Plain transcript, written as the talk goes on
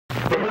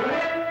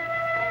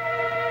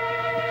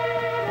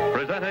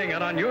Presenting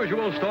an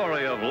unusual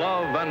story of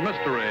love and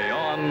mystery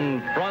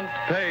on Front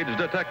Page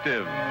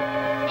Detective.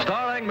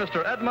 Starring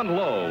Mr. Edmund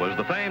Lowe as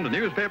the famed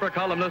newspaper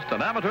columnist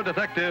and amateur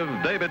detective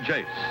David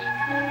Chase.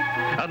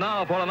 And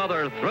now for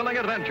another thrilling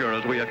adventure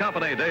as we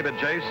accompany David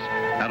Chase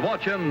and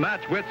watch him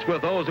match wits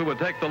with those who would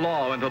take the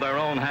law into their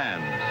own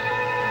hands.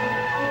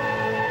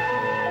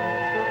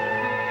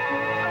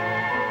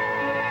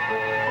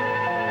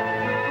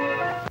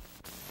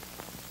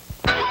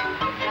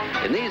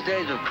 In these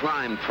days of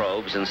crime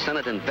probes and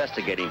Senate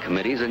investigating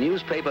committees, a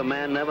newspaper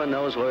man never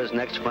knows where his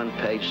next front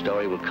page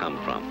story will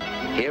come from.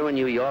 Here in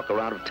New York or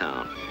out of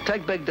town.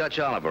 Take Big Dutch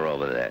Oliver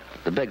over there,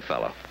 the big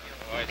fellow.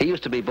 He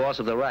used to be boss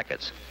of the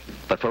rackets.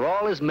 But for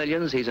all his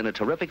millions, he's in a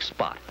terrific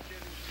spot.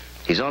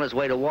 He's on his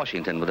way to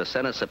Washington with a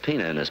Senate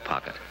subpoena in his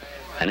pocket.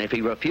 And if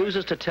he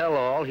refuses to tell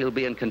all, he'll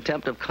be in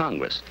contempt of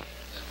Congress.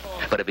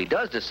 But if he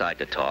does decide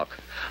to talk,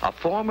 a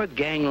former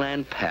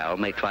gangland pal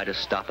may try to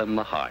stop him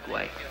the hard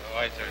way.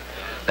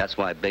 That's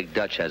why Big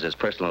Dutch has his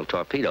personal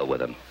torpedo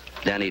with him,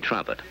 Danny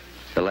Trumpet,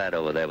 the lad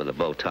over there with the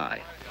bow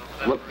tie.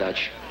 Look,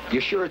 Dutch,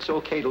 you sure it's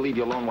okay to leave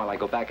you alone while I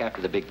go back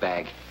after the big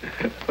bag?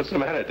 What's the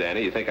matter,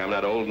 Danny? You think I'm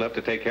not old enough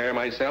to take care of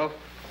myself?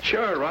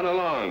 Sure, run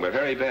along, but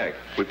hurry back.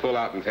 We pull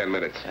out in 10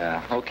 minutes.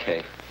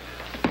 Okay.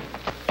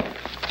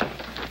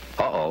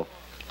 Uh-oh.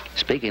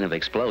 Speaking of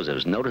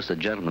explosives, notice the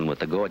gentleman with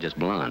the gorgeous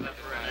blonde.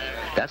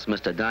 That's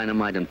Mr.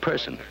 Dynamite in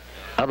person,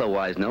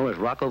 otherwise known as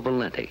Rocco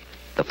Valenti,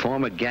 the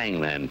former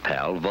gangland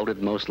pal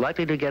voted most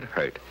likely to get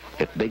hurt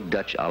if Big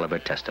Dutch Oliver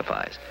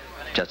testifies.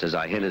 Just as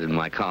I hinted in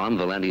my column,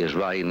 Valenti is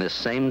riding this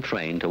same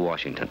train to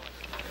Washington,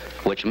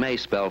 which may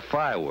spell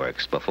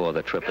fireworks before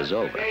the trip is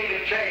over.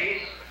 David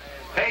Chase,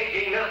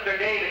 paging Mr.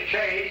 David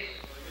Chase.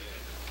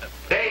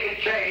 David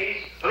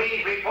Chase,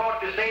 please report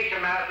to Station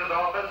Master's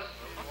office.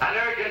 An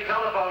urgent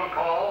telephone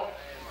call.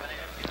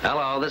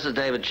 Hello, this is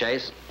David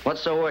Chase. What's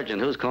so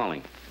urgent? Who's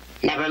calling?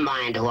 Never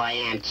mind who I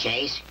am,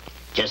 Chase.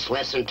 Just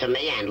listen to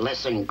me and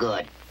listen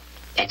good.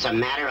 It's a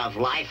matter of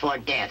life or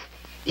death.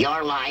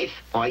 Your life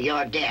or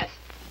your death.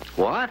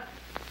 What?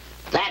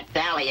 That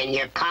bally in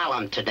your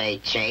column today,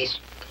 Chase,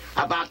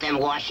 about them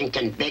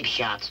Washington big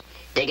shots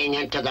digging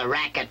into the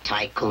racket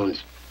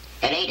tycoons.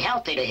 It ain't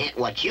healthy to hit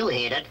what you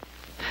hitted.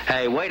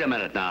 Hey, wait a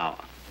minute now.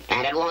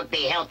 And it won't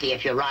be healthy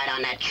if you ride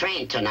on that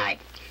train tonight.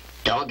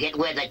 Don't get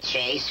with it,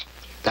 Chase.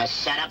 The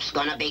setup's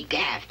gonna be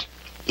gaffed.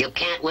 You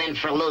can't win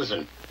for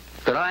losing.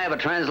 Could I have a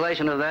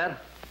translation of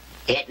that?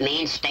 It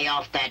means stay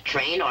off that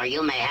train or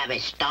you may have a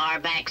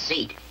starback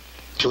seat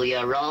to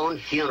your own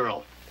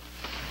funeral.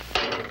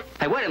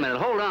 Hey, wait a minute.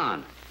 Hold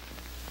on.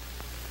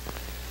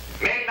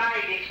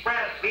 Midnight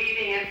Express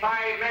leaving in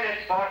 5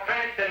 minutes for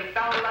Trenton,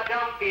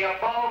 Philadelphia,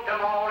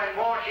 Baltimore, and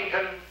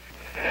Washington.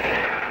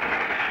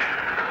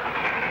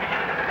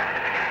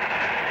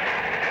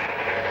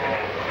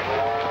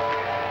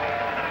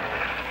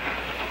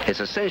 It's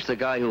a cinch the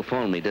guy who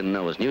phoned me didn't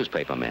know his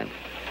newspaper man.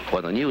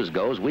 Where the news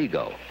goes, we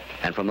go.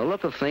 And from the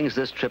look of things,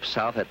 this trip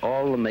south had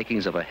all the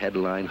makings of a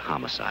headline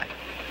homicide.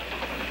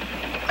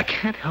 I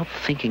can't help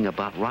thinking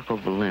about Rocco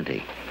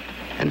Valenti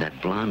and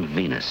that blonde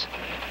Venus.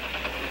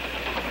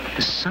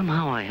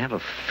 Somehow I have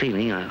a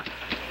feeling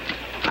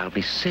I'll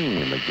be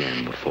seeing him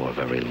again before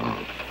very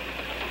long.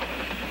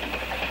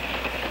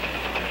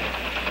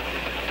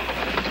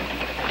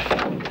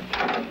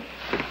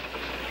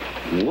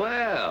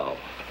 Well,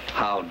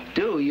 how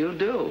do you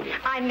do?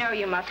 I know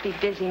you must be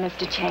busy,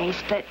 Mr.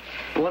 Chase, but...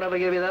 Whatever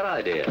gave you that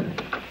idea?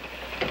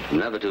 I'm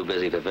never too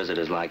busy for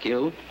visitors like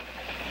you.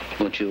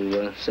 Won't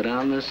you sit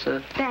down, Miss...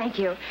 Thank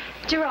you.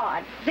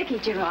 Gerard. Vicky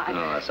Gerard.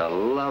 Oh, that's a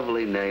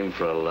lovely name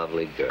for a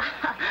lovely girl.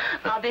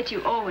 I'll bet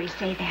you always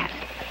say that.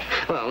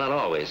 Well, not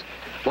always.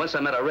 Once I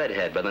met a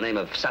redhead by the name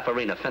of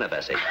Safarina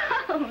Finabessi.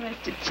 Oh,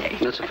 Mr. Chase.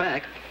 That's a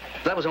fact.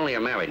 That was only her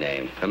married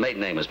name. Her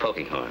maiden name was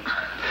Pokinghorn.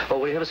 Oh,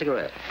 will you have a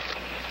cigarette?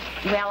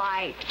 Well,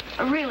 I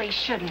really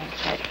shouldn't,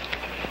 but...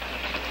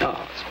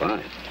 Oh, it's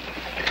fine.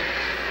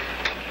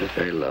 It's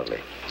very lovely.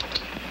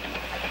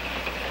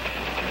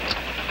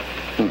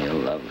 You're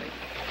lovely.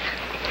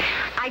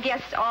 I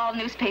guess all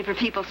newspaper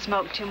people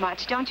smoke too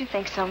much. Don't you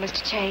think so,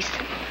 Mr. Chase?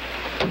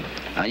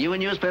 Are you a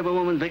newspaper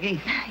woman,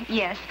 Vicky?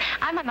 Yes.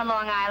 I'm on the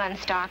Long Island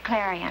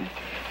Star-Clarion.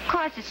 Of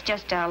course, it's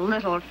just a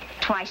little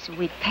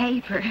twice-a-week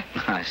paper.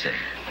 I see.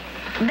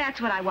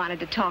 That's what I wanted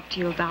to talk to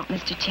you about,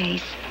 Mr.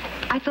 Chase.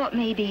 I thought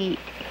maybe...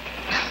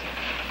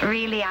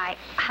 Really, I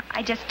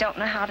just don't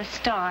know how to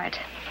start.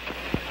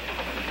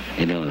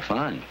 You're doing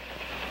fine.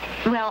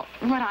 Well,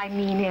 what I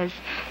mean is,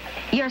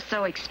 you're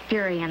so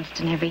experienced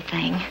and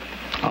everything.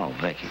 Oh,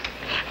 Vicky.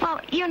 Well,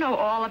 you know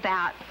all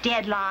about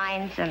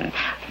deadlines and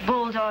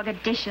bulldog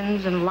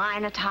editions and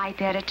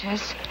linotype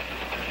editors.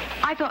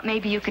 I thought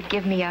maybe you could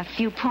give me a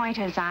few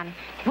pointers on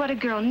what a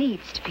girl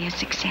needs to be a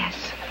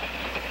success.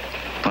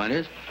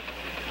 Pointers?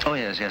 Oh,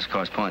 yes, of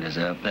course, pointers.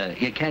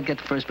 You can't get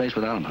to first base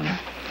without them, honey.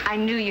 I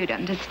knew you'd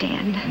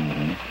understand.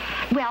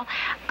 Mm-hmm. Well,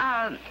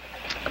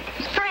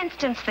 For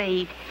instance,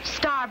 the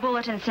Star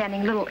Bulletin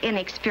sending little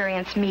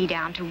inexperienced me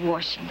down to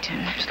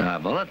Washington. Star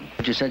Bulletin?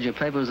 But you said your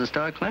paper was the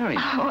Star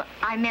Clarion. Oh,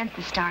 I meant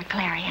the Star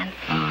Clarion.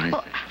 Oh, I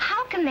Well, see.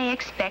 how can they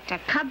expect a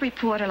cub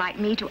reporter like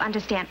me to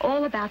understand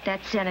all about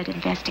that Senate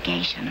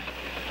investigation?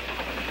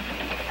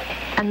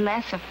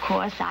 Unless, of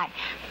course, I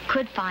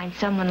could find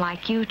someone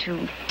like you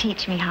to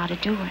teach me how to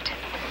do it.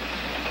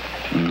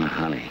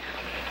 Honey,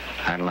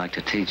 I'd like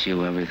to teach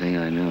you everything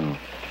I know.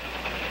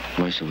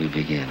 Where shall we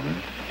begin,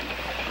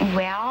 huh?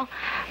 Well,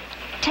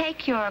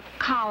 take your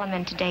column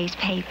in today's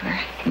paper.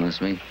 Must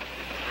we?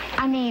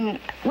 I mean,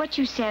 what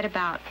you said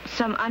about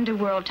some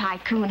underworld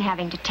tycoon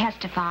having to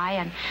testify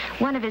and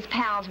one of his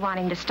pals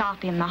wanting to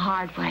stop him the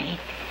hard way.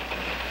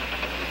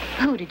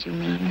 Who did you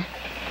mean?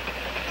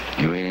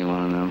 You really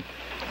want to know?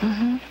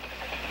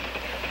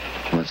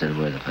 Mm-hmm. What's it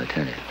worth if I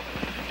tell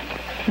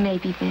you?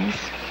 Maybe this.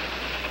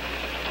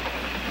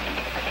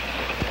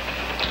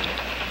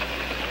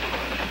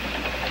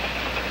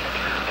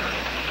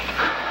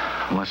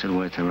 What's it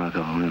worth to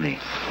Rocco Valenti?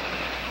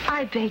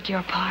 I beg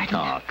your pardon.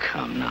 Oh,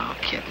 come now,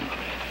 kitten.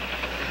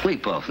 We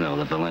both know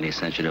that Valenti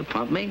sent you to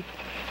pump me.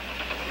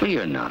 Well,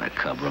 you're not a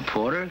cub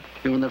reporter.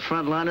 You're in the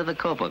front line of the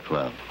Copa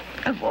Club.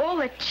 Of all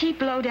the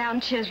cheap,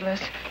 low-down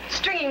chiselers,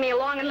 stringing me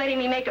along and letting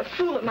me make a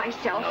fool of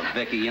myself. Now,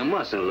 Vicky, you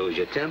mustn't lose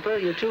your temper.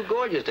 You're too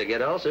gorgeous to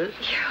get ulcers.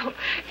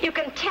 You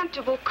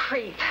contemptible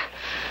creep.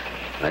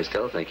 I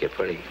still think you're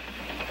pretty.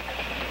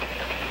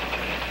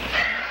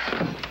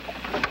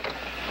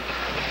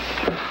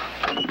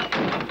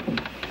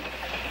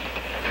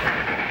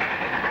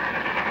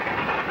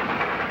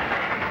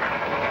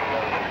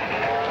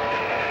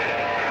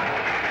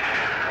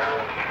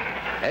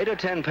 Eight or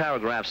 10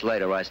 paragraphs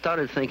later, I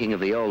started thinking of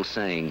the old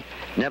saying,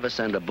 never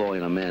send a boy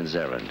on a man's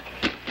errand.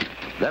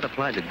 That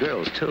applied to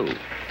girls, too.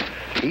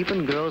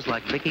 Even girls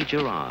like Vicky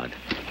Gerard.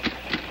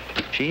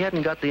 She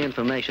hadn't got the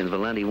information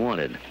Valenti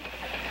wanted.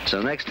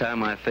 So next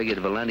time I figured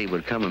Valenti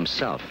would come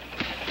himself.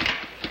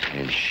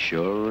 And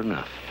sure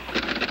enough.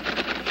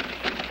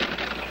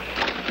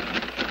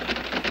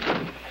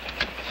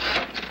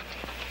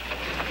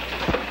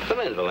 Come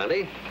in,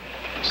 Valenti.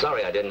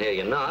 Sorry I didn't hear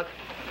you knock.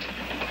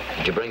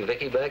 Did you bring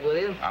Vicky back with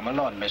you? I'm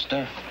alone,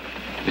 mister.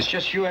 It's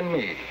just you and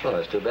me. Oh,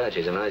 that's too bad.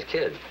 She's a nice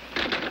kid.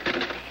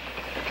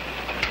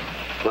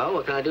 Well,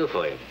 what can I do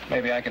for you?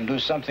 Maybe I can do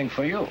something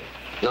for you.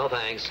 No,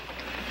 thanks.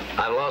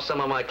 I've lost some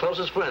of my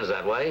closest friends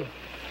that way,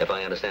 if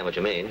I understand what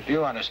you mean.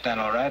 You understand,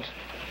 all right.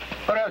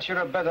 Or else you're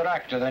a better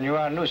actor than you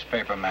are a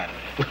newspaper man.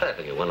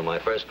 Well, you're one of my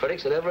first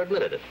critics that ever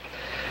admitted it.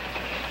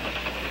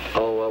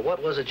 Oh,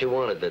 what was it you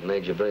wanted that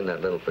made you bring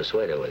that little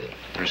persuader with you?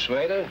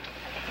 Persuader?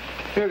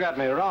 You got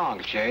me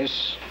wrong,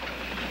 Chase.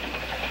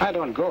 I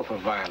don't go for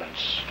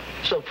violence.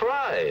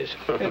 Surprise!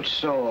 It's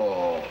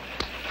so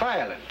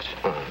violent.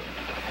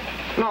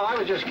 No, I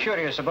was just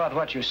curious about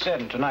what you said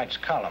in tonight's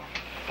column.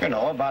 You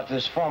know, about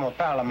this former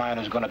pal of mine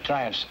who's going to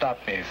try and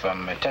stop me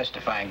from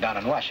testifying down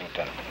in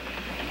Washington.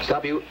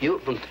 Stop you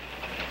from...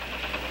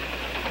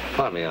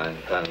 Pardon me, I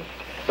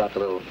dropped a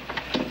little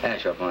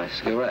ash off my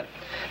cigarette.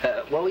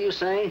 What were you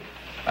saying?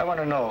 I want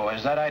to know,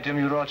 is that item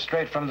you wrote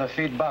straight from the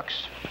feed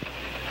box?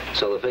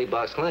 So the feed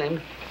box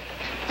claimed.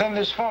 Then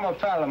this former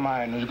pal of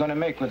mine who's going to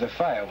make with the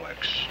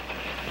fireworks.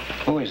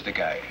 Who is the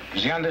guy?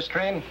 Is he on this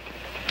train?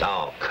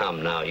 Oh,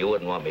 come now. You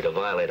wouldn't want me to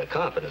violate a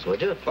confidence,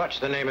 would you? What's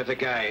the name of the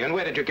guy, and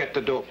where did you get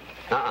the dope?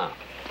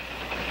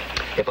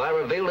 If I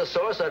revealed the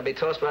source, I'd be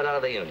tossed right out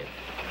of the union.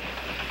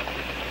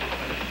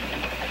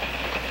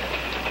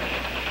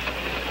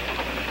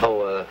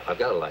 Oh, I've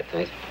got a light,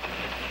 thanks.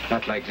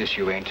 Not like this,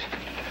 you ain't.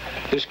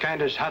 This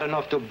kind is hot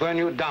enough to burn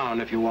you down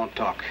if you won't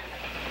talk.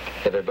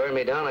 If it burned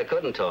me down, I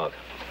couldn't talk.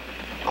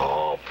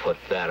 Oh, put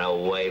that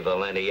away,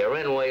 Valenti. You're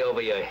in way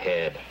over your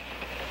head.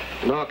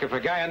 Look, if a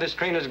guy on this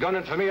train is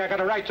gunning for me, I got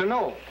a right to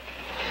know.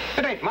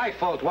 It ain't my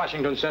fault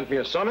Washington sent me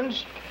a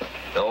summons.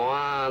 Go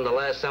on. The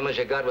last summons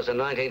you got was in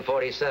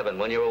 1947,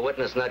 when you were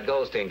witnessing that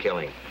Goldstein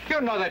killing.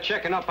 You know they're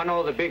checking up on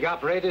all the big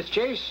operators,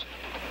 Chase.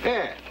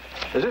 Yeah.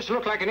 Does this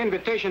look like an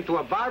invitation to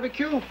a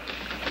barbecue?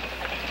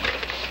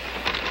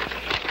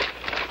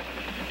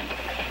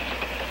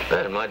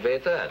 That might be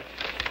at that.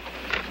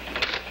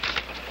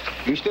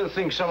 You still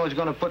think someone's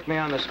going to put me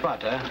on the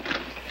spot, huh?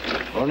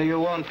 Only you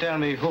won't tell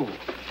me who.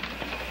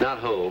 Not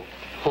who.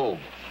 Whom.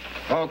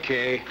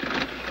 Okay.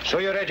 So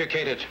you're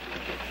educated.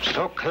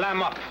 So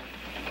clam up.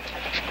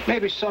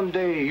 Maybe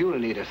someday you'll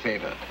need a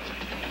favor.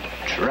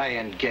 Try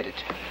and get it.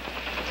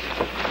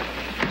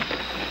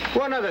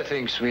 One other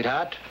thing,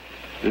 sweetheart.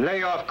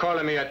 Lay off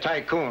calling me a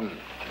tycoon.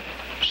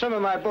 Some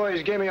of my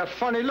boys gave me a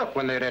funny look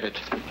when they read it.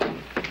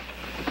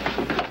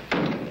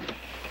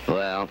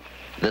 Well,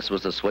 this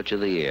was the switch of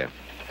the year.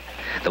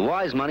 The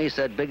wise money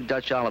said Big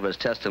Dutch Oliver's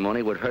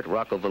testimony would hurt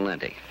Rocco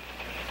Valenti.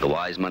 The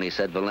wise money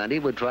said Valenti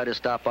would try to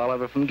stop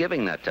Oliver from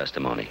giving that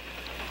testimony.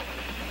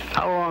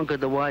 How wrong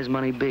could the wise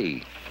money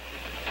be?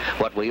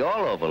 What we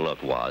all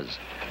overlooked was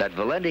that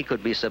Valenti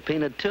could be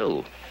subpoenaed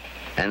too,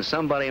 and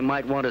somebody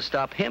might want to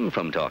stop him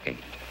from talking.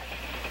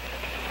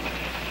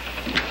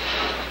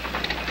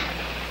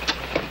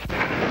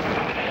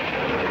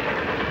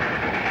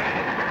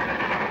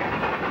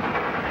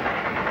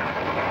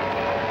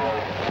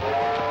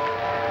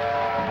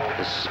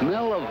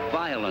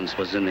 violence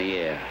was in the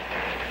air.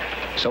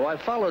 So I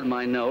followed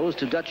my nose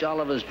to Dutch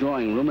Oliver's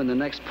drawing room in the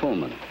next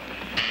Pullman.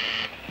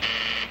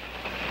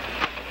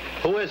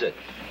 Who is it?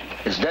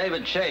 It's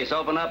David Chase.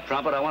 Open up,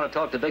 Trumpet. I want to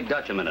talk to Big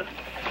Dutch a minute.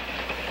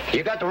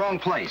 You got the wrong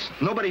place.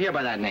 Nobody here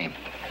by that name.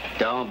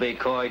 Don't be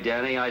coy,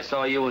 Danny. I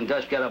saw you and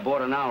Dutch get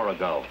aboard an hour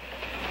ago.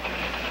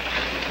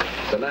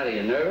 What's the matter?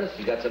 You nervous?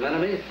 You got some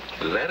enemies?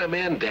 Let him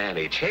in,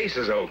 Danny. Chase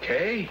is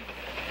okay.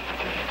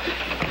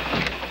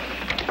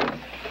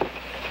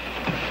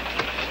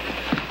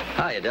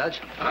 Hiya, Dutch.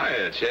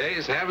 Hiya,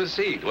 Chase. Have a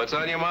seat. What's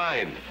on your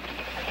mind?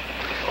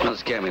 Don't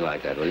scare me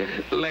like that, will you?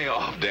 Lay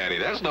off, Danny.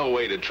 That's no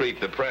way to treat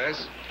the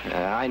press.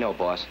 I know,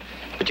 boss.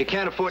 But you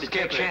can't afford to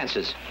Skip take it.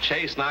 chances.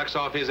 Chase knocks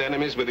off his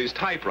enemies with his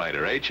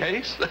typewriter, eh,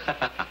 Chase?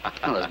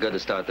 Well, it's good to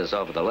start this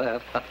off with a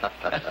laugh.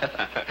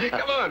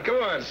 Come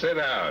on, sit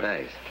down.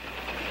 Thanks.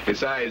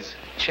 Besides,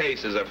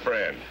 Chase is a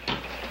friend.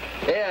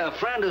 Yeah, a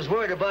friend who's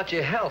worried about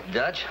your health,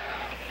 Dutch.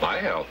 My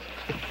health.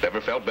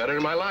 Never felt better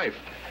in my life.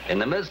 In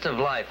the midst of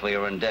life, we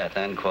are in death,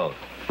 end quote.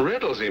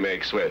 Riddles he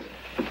makes with.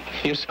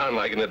 You sound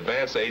like an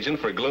advance agent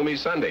for Gloomy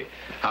Sunday.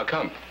 How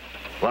come?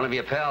 One of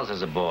your pals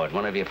is aboard,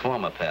 one of your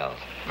former pals.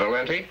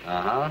 Valenti?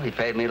 Uh-huh. He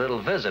paid me a little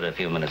visit a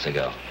few minutes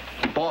ago.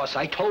 Boss,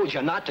 I told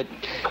you not to...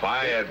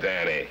 Quiet,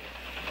 Danny.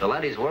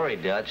 Valenti's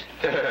worried, Dutch.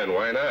 And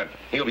why not?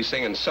 He'll be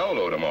singing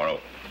solo tomorrow.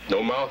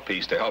 No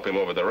mouthpiece to help him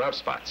over the rough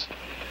spots.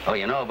 Oh,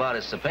 you know about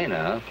his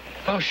subpoena,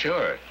 huh? Oh,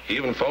 sure. He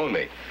even phoned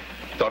me.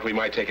 Thought we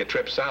might take a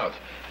trip south.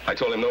 I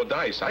told him no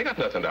dice. I got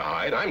nothing to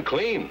hide. I'm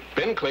clean.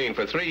 Been clean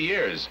for 3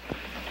 years.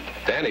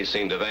 Danny's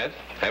seen to that.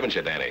 Haven't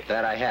you, Danny?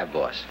 That I have,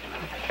 boss.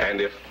 And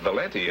if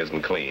Valenti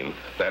isn't clean,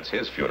 that's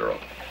his funeral.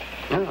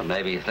 Well,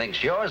 maybe he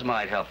thinks yours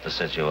might help the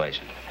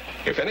situation.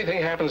 If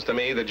anything happens to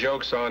me, the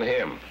joke's on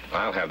him.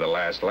 I'll have the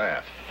last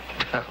laugh.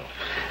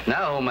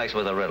 Now who makes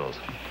with the riddles?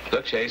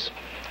 Look, Chase,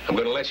 I'm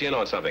going to let you in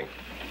on something.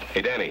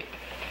 Hey, Danny,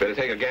 better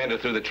take a gander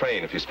through the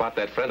train. If you spot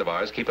that friend of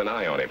ours, keep an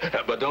eye on him.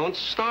 But don't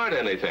start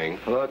anything.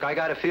 Look, I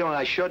got a feeling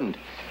I shouldn't.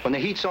 When the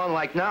heat's on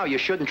like now, you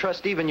shouldn't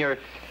trust even your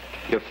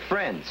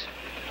friends.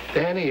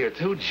 Danny, you're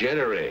too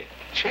jittery.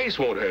 Chase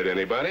won't hurt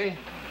anybody.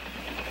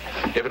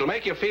 If it'll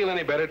make you feel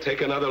any better,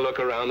 take another look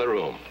around the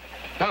room.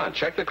 Come on,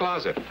 check the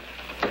closet.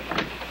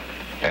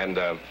 And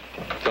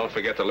don't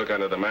forget to look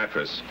under the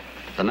mattress.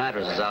 The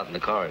mattress is out in the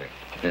corridor.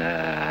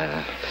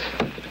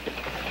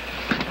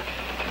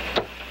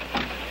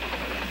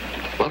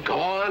 Well, go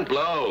on,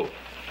 blow.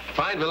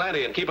 Find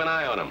Valenti and keep an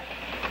eye on him.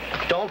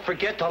 Don't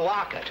forget to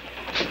lock it.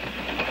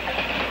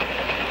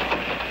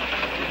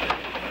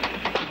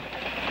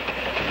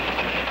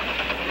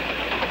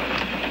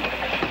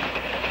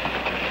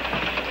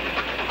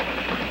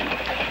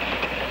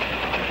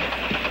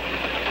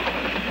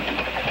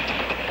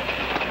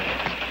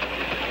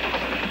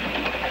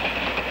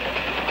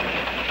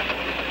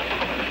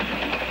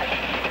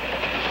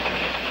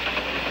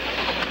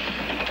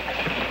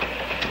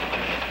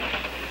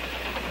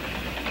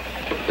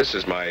 This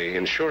is my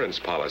insurance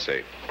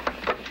policy.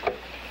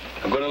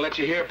 I'm going to let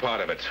you hear part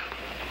of it.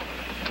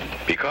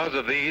 Because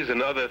of these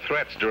and other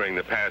threats during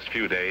the past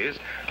few days,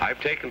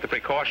 I've taken the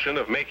precaution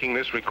of making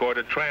this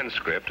recorded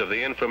transcript of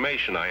the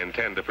information I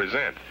intend to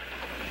present.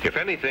 If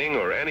anything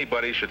or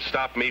anybody should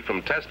stop me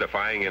from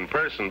testifying in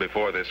person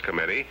before this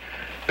committee,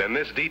 then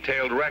this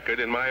detailed record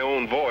in my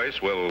own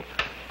voice will...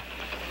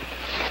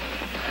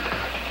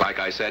 Like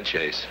I said,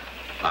 Chase,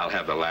 I'll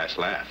have the last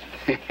laugh.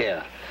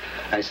 Yeah,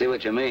 I see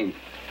what you mean.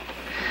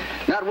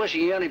 Not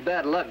wishing you any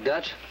bad luck,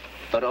 Dutch.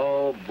 But,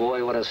 oh,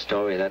 boy, what a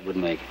story that would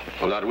make.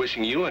 Well, not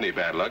wishing you any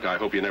bad luck. I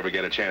hope you never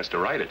get a chance to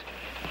write it.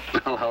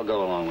 Well, I'll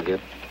go along with you.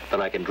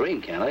 But I can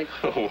dream, can't I?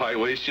 Why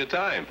waste your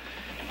time?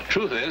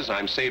 Truth is,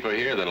 I'm safer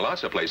here than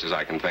lots of places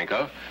I can think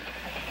of.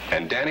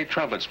 And Danny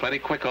Trumpet's plenty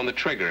quick on the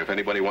trigger if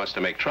anybody wants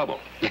to make trouble.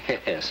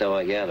 Yeah, so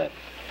I gather.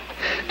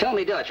 Tell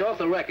me, Dutch, off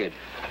the record,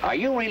 are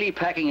you really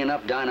packing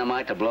enough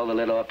dynamite to blow the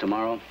lid off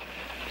tomorrow?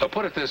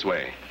 Put it this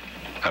way.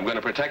 I'm going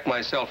to protect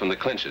myself in the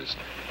clinches.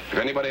 If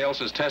anybody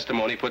else's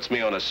testimony puts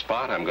me on a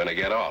spot, I'm going to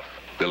get off.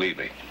 Believe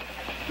me.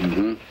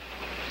 Mm-hmm.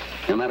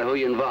 No matter who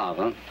you involve,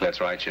 huh?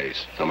 That's right,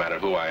 Chase. No matter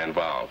who I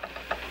involve.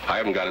 I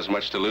haven't got as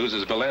much to lose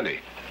as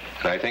Valenti.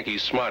 And I think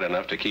he's smart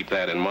enough to keep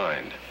that in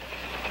mind.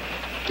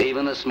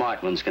 Even the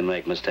smart ones can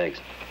make mistakes.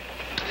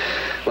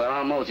 Well,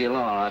 I'll mosey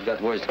along. I've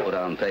got words to put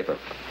on paper.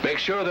 Make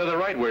sure they're the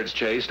right words,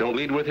 Chase. Don't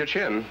lead with your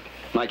chin.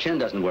 My chin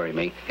doesn't worry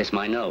me. It's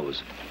my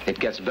nose. It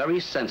gets very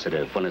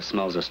sensitive when it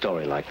smells a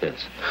story like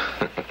this.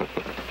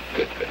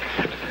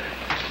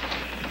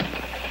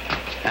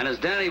 And as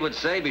Danny would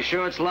say, be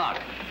sure it's locked.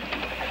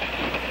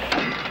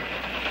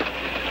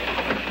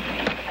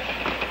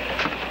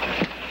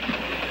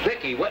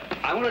 Vicky, what?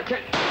 I want to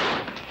take...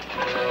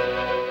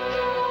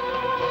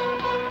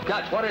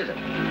 Dutch, what is it?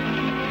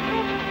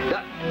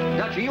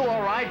 Dutch, are you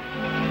all right?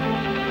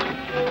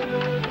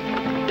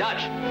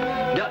 Dutch!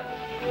 Dutch!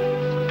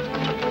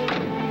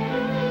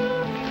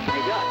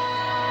 Hey, Dutch!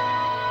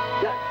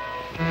 Dutch!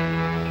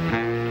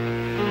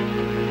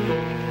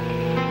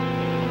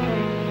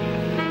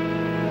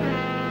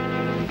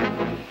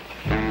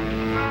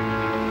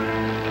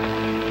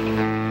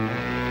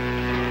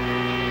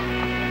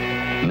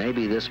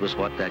 this was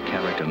what that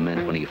character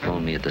meant when he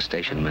phoned me at the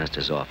station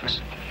master's office.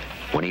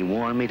 When he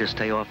warned me to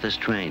stay off this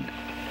train.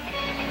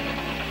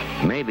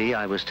 Maybe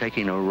I was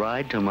taking a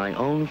ride to my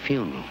own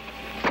funeral.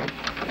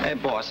 Hey,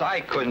 boss,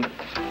 I couldn't...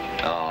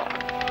 Oh.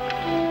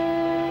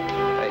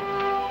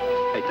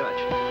 Hey,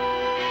 Dutch.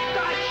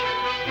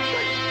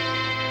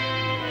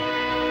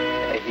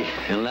 Hey.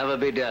 He'll never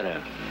be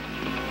deader.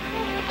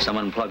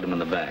 Someone plugged him in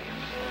the back.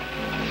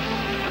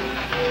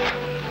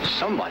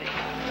 Somebody.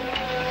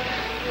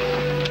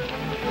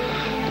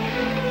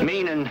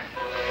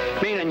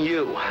 Meaning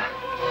you.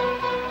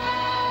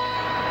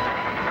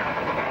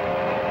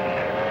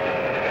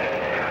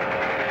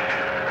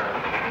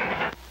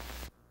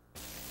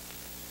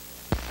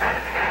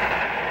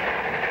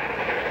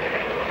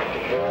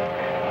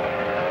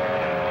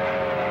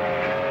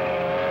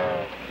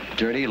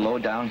 Dirty,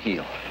 low-down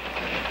heel.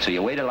 So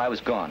you waited till I was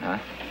gone, huh?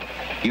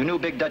 You knew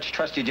Big Dutch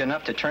trusted you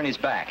enough to turn his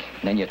back.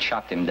 Then you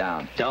chopped him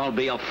down. Don't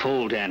be a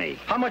fool, Danny.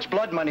 How much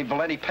blood money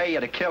Valenti pay you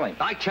to kill him?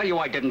 I tell you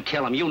I didn't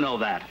kill him. You know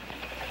that.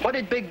 What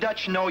did Big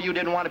Dutch know you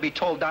didn't want to be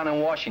told down in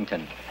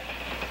Washington?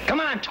 Come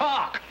on,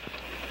 talk!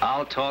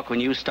 I'll talk when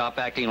you stop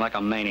acting like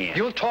a maniac.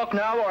 You'll talk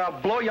now or I'll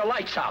blow your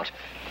lights out.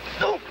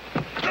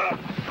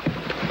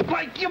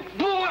 Like you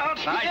blew out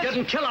his... I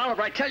didn't kill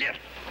Oliver, I tell you.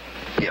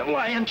 You're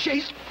lying,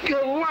 Chase.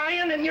 You're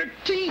lying in your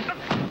teeth.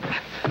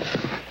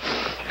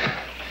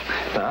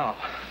 No.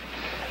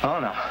 Oh,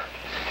 no.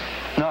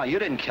 No, you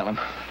didn't kill him.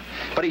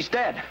 But he's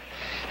dead.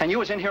 And you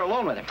was in here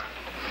alone with him.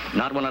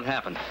 Not when it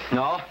happened.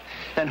 No?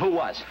 Then who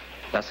was?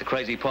 That's the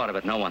crazy part of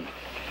it. No one.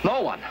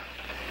 No one?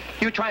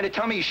 You trying to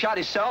tell me he shot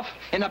himself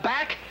in the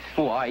back?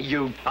 Why,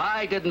 you...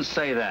 I didn't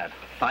say that.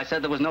 I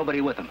said there was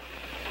nobody with him.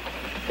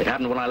 It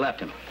happened when I left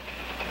him.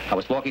 I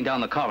was walking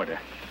down the corridor.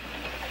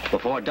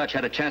 Before Dutch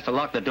had a chance to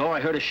lock the door, I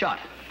heard a shot.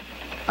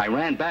 I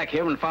ran back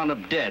here and found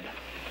him dead.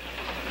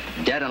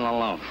 Dead and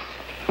alone.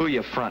 Who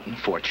you fronting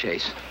for,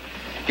 Chase?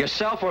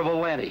 Yourself or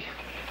Valenti?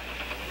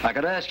 I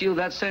could ask you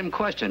that same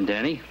question,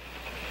 Danny.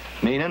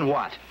 Meaning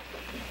what?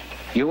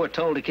 You were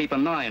told to keep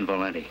an eye on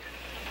Valenti.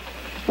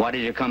 Why did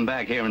you come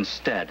back here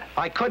instead?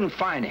 I couldn't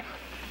find him.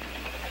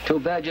 Too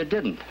bad you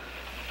didn't.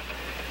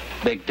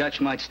 Big Dutch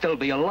might still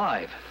be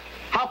alive.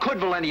 How could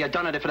Valenti have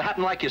done it if it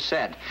happened like you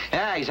said?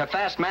 Yeah, he's a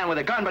fast man with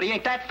a gun, but he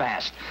ain't that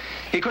fast.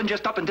 He couldn't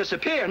just up and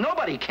disappear.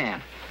 Nobody can.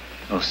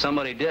 Well,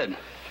 somebody did.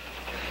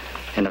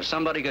 And if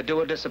somebody could do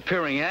a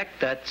disappearing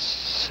act, that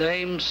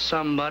same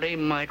somebody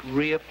might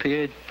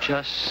reappear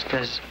just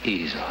as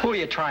easily. Who are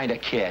you trying to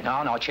kid?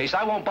 No, Chase,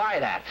 I won't buy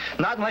that.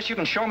 Not unless you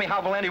can show me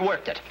how Valenti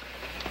worked it.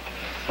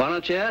 Why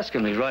don't you ask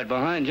him? He's right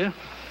behind you.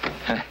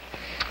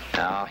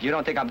 No, you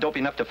don't think I'm dopey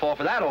enough to fall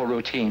for that old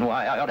routine?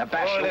 Why, I ought to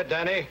bash you. Hold it,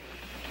 Danny.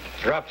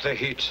 Drop the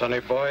heat, sonny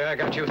boy. I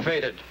got you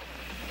faded.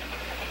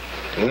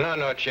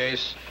 No,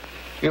 Chase.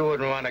 You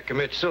wouldn't want to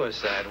commit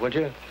suicide, would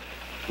you?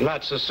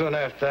 Not so soon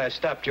after I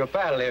stopped your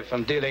pal here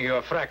from dealing you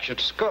a fractured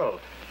skull.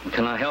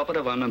 Can I help it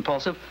if I'm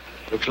impulsive?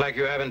 Looks like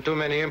you're having too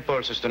many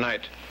impulses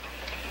tonight.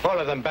 All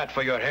of them bad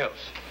for your health.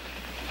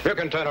 You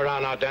can turn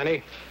around now,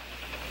 Danny.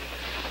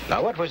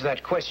 Now, what was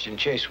that question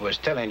Chase was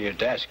telling you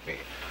to ask me?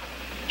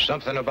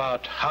 Something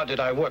about how did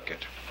I work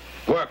it?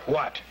 Work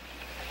what?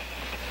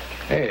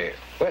 Hey,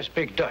 where's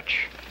Big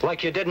Dutch?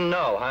 Like you didn't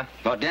know, huh?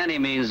 What Danny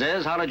means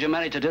is, how did you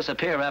manage to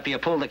disappear after you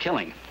pulled the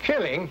killing?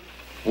 Killing?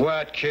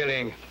 What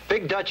killing?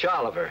 Big Dutch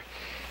Oliver.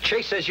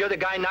 Chase says you're the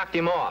guy knocked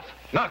him off.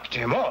 Knocked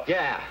him off?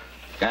 Yeah.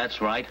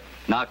 That's right.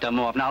 Knocked him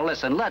off. Now,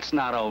 listen, let's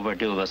not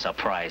overdo the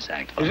surprise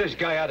act. Is this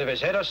guy out of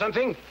his head or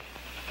something?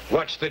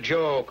 What's the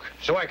joke?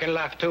 So I can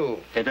laugh, too.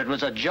 If it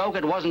was a joke,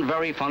 it wasn't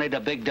very funny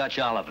to Big Dutch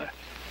Oliver.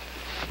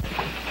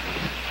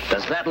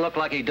 Does that look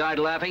like he died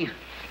laughing?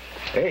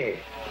 Hey,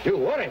 you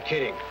weren't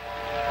kidding.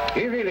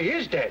 He really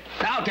is dead.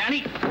 Now,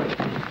 Danny!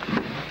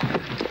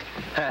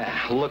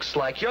 Looks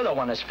like you're the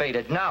one that's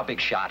faded now,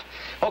 Big Shot.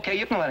 Okay,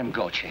 you can let him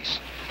go, Chase.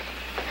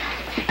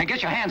 And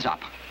get your hands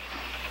up.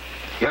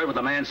 You heard what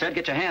the man said?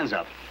 Get your hands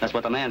up. That's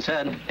what the man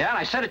said. Yeah, and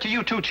I said it to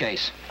you too,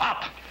 Chase.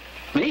 Up.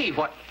 Me?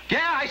 What?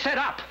 Yeah, I said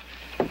up.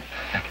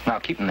 Now,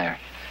 keep him there.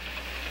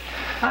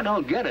 I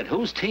don't get it.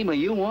 Whose team are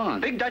you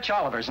on? Big Dutch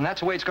Oliver's, and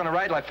that's the way it's going to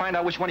ride till I find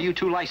out which one of you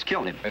two lice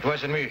killed him. It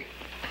wasn't me.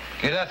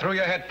 Get that through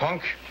your head,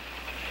 punk.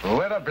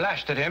 Whoever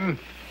blasted him,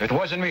 it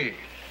wasn't me.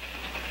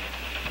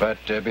 But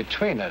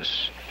between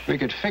us, we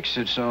could fix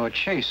it so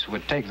Chase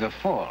would take the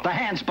fall. The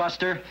hands,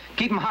 Buster.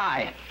 Keep them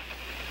high.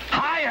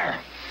 Higher!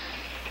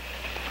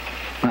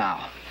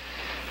 Now,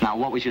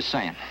 what was you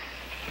saying?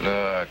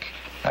 Look,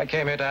 I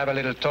came here to have a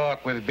little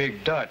talk with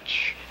Big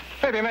Dutch.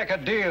 Maybe make a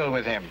deal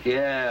with him.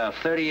 Yeah,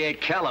 38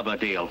 caliber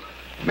deal.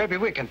 Maybe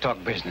we can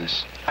talk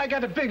business. I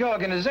got a big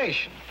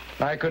organization.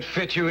 I could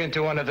fit you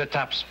into one of the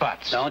top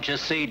spots. Don't you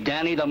see,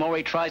 Danny, the more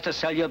he tries to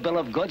sell you a bill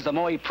of goods, the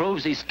more he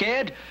proves he's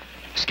scared.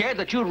 Scared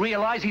that you'd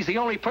realize he's the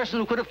only person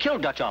who could have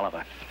killed Dutch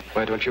Oliver.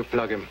 Why don't you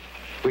plug him?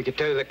 We could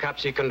tell the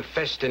cops he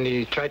confessed and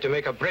he tried to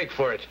make a break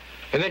for it.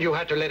 And then you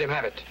had to let him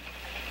have it.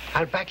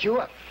 I'll back you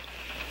up.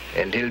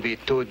 And he'll be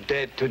too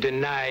dead to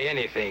deny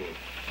anything.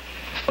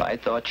 If I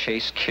thought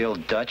Chase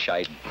killed Dutch,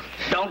 I'd...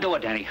 Don't do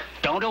it, Danny.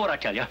 Don't do it, I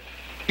tell you.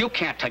 You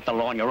can't take the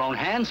law in your own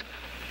hands.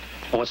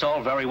 Oh, it's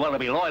all very well to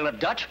be loyal to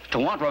Dutch, to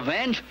want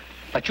revenge,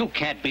 but you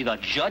can't be the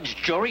judge,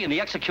 jury, and the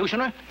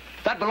executioner.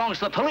 That belongs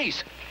to the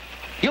police.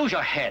 Use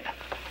your head.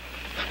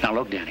 Now,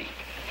 look, Danny,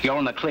 you're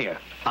in the clear.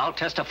 I'll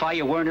testify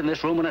you weren't in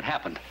this room when it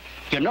happened.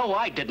 You know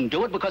I didn't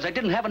do it because I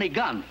didn't have any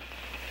gun.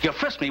 You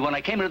frisked me when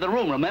I came into the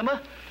room,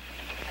 remember?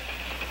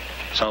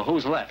 So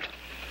who's left?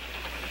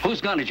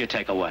 Whose gun did you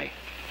take away?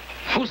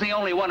 Who's the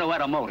only one who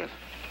had a motive?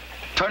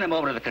 Turn him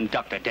over to the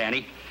conductor,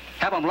 Danny.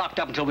 Have him locked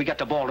up until we get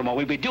to Baltimore.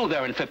 We'll be due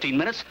there in 15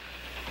 minutes.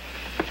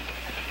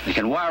 We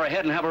can wire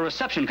ahead and have a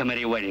reception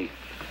committee waiting.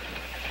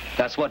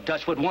 That's what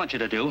Dutch would want you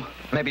to do.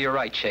 Maybe you're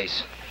right,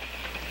 Chase.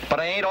 But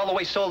I ain't all the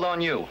way sold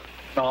on you.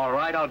 All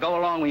right, I'll go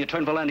along when you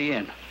turn Valenti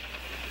in.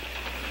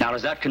 Now,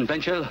 does that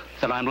convince you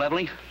that I'm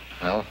leveling?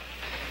 Well,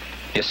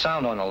 you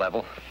sound on the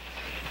level.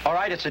 All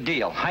right, it's a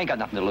deal. I ain't got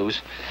nothing to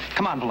lose.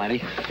 Come on,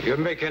 Valenti. You're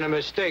making a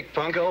mistake,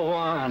 Punk. Go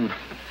on.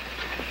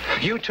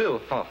 You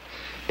too. Oh,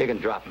 you can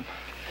drop him.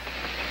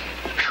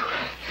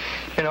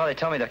 You know, they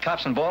tell me the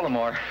cops in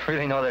Baltimore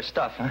really know their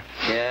stuff, huh?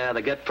 Yeah,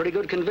 they get pretty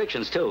good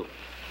convictions, too.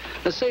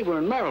 Let's say we're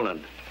in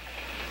Maryland.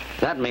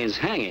 That means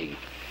hanging.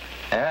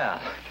 Yeah,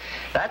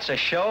 that's a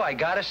show I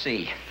gotta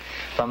see.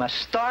 From a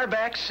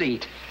starback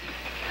seat.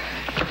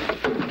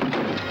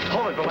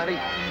 Hold it, Valenti.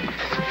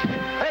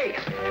 Hey,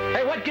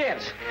 what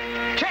gives?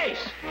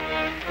 Chase!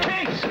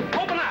 Chase,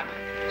 open up!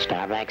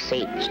 Starback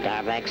seat,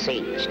 starback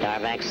seat,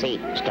 starback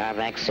seat,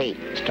 starback seat,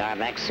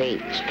 starback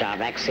seat,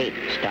 starback seat,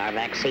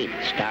 starback seat,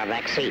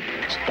 starback seat,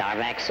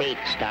 starback seat,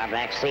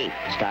 starback seat,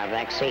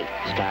 starback seat,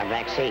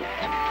 starback seat.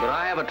 Could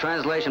I have a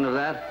translation of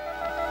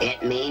that?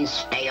 It means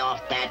stay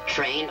off that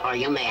train or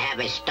you may have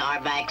a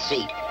starback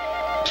seat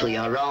to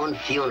your own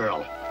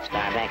funeral.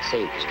 Starback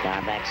seat,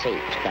 starback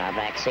seat,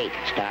 starback seat,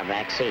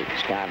 starback seat,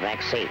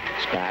 starback seat,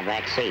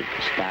 starback seat,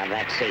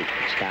 starback seat,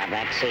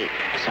 starback seat,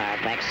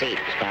 starback seat,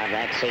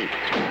 starback seat,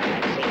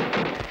 starback seat.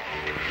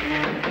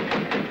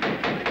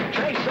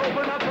 Chase,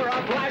 open up or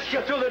I'll blast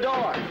you through the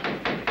door.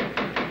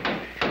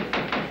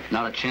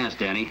 Not a chance,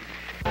 Danny.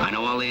 I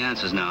know all the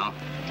answers now.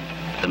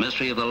 The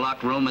mystery of the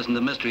locked room isn't the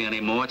mystery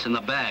anymore. It's in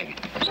the bag.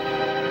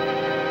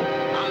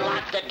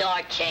 Unlock the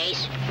door,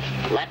 Chase.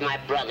 Let my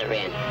brother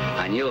in.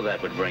 I knew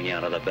that would bring you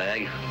out of the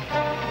bag.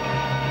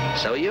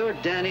 So you're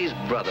Danny's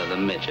brother, the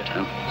midget,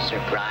 huh?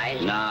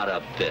 Surprised? Not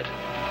a bit.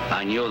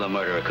 I knew the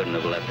murderer couldn't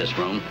have left this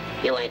room.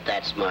 You ain't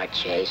that smart,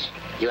 Chase.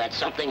 You had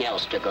something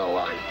else to go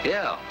on.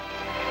 Yeah,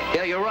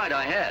 you're right,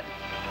 I had.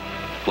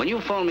 When you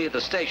phoned me at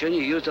the station,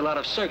 you used a lot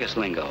of circus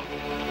lingo.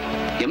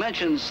 You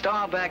mentioned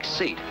starback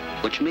seat,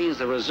 which means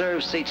the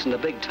reserved seats in the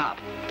big top.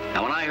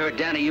 Now, when I heard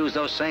Danny use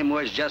those same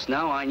words just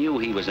now, I knew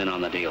he was in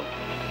on the deal.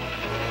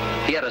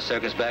 He had a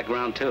circus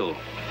background, too.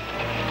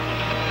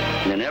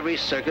 And in every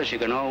circus, you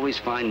can always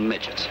find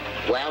midgets.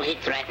 Well, he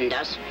threatened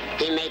us.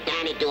 He made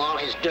Danny do all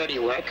his dirty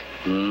work.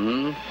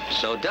 Mm-hmm.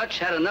 So Dutch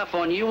had enough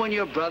on you and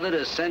your brother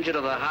to send you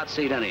to the hot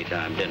seat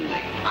anytime, didn't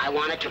he? I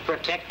wanted to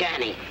protect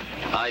Danny.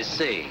 I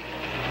see.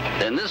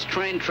 Then this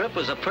train trip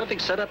was a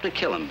perfect setup to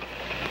kill him.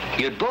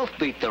 You'd both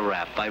beat the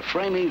rap by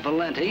framing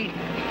Valenti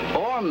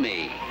or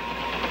me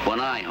when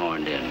I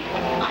horned in.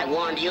 I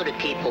warned you to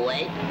keep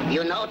away.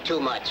 You know too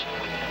much.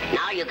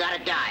 Now you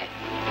gotta die,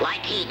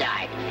 like he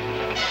died.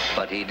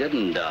 But he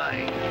didn't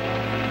die.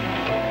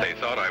 They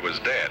thought I was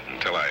dead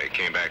until I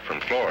came back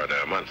from Florida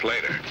a month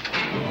later.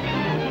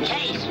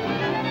 Chase,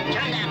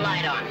 turn that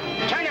light on.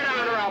 Turn it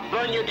on or I'll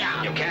burn you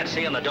down. You can't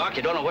see in the dark.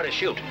 You don't know where to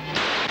shoot.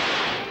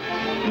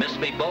 Missed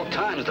me both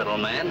times, little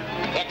man.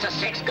 It's a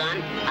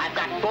 6-gun. I've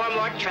got 4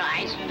 more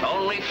tries.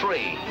 Only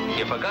 3.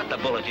 You forgot the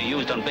bullet you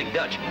used on Big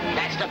Dutch.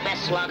 That's the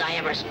best slug I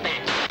ever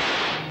spent.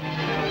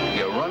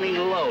 You're running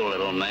low,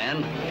 little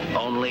man.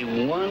 Only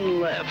 1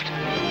 left.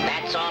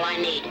 That's all I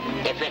need,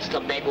 if it's the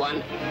big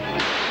one.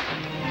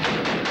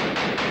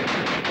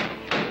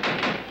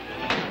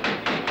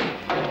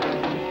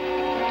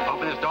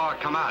 Open this door,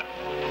 come out.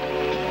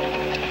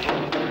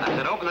 I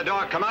said open the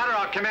door, come out, or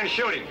I'll come in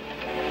shooting.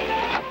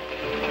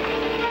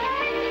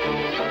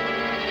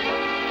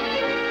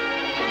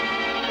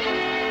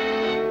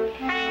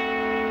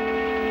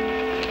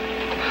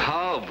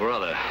 Oh,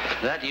 brother.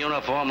 That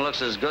uniform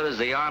looks as good as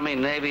the Army,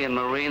 Navy, and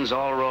Marines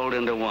all rolled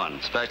into one.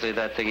 Especially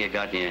that thing you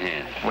got in your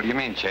hand. What do you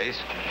mean, Chase?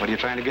 What are you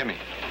trying to give me?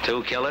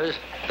 2 killers,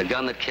 the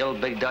gun that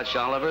killed Big Dutch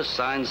Oliver,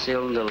 signed,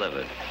 sealed, and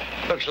delivered.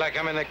 Looks like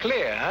I'm in the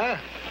clear, huh?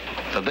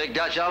 For Big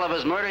Dutch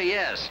Oliver's murder,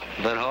 yes.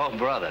 But, oh,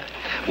 brother,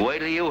 wait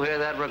till you hear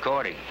that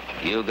recording.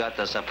 You got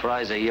the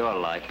surprise of your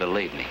life,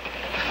 believe me.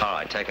 All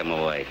right, take them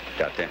away,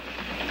 Doctor.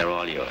 They're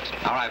all yours.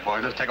 All right,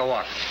 boys, let's take a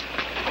walk.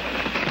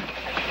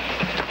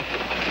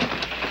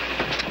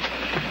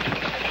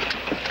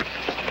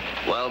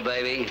 Well,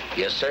 baby,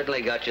 you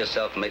certainly got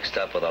yourself mixed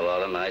up with a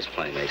lot of nice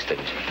playmates,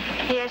 didn't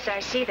you? Yes, I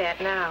see that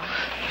now.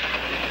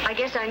 I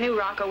guess I knew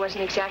Rocco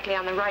wasn't exactly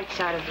on the right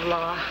side of the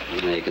law.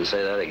 Yeah, you can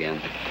say that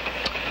again.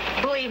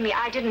 Believe me,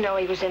 I didn't know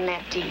he was in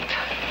that deep.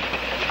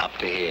 Up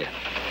to here.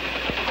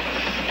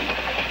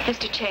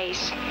 Mr.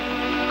 Chase,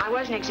 I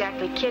wasn't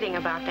exactly kidding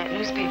about that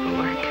newspaper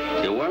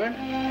work. You weren't?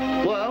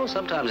 Well,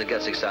 sometimes it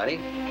gets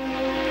exciting.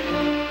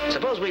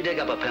 Suppose we dig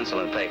up a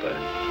pencil and paper.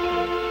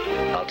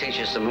 I'll teach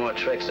you some more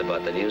tricks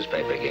about the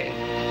newspaper game.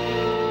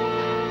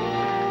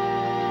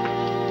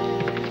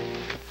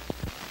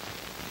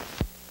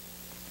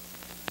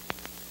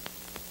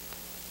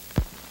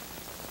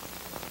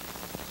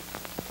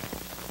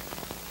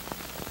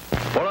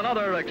 For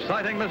another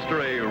exciting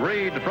mystery,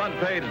 read Front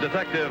Page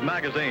Detective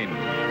magazine.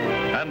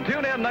 And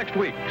tune in next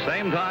week,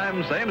 same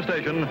time, same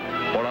station,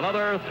 for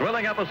another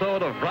thrilling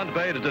episode of Front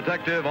Page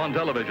Detective on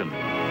television.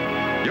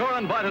 You're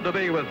invited to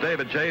be with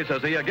David Chase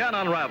as he again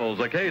unravels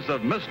a case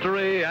of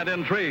mystery and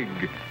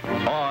intrigue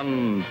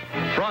on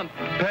Front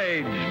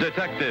Page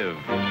Detective.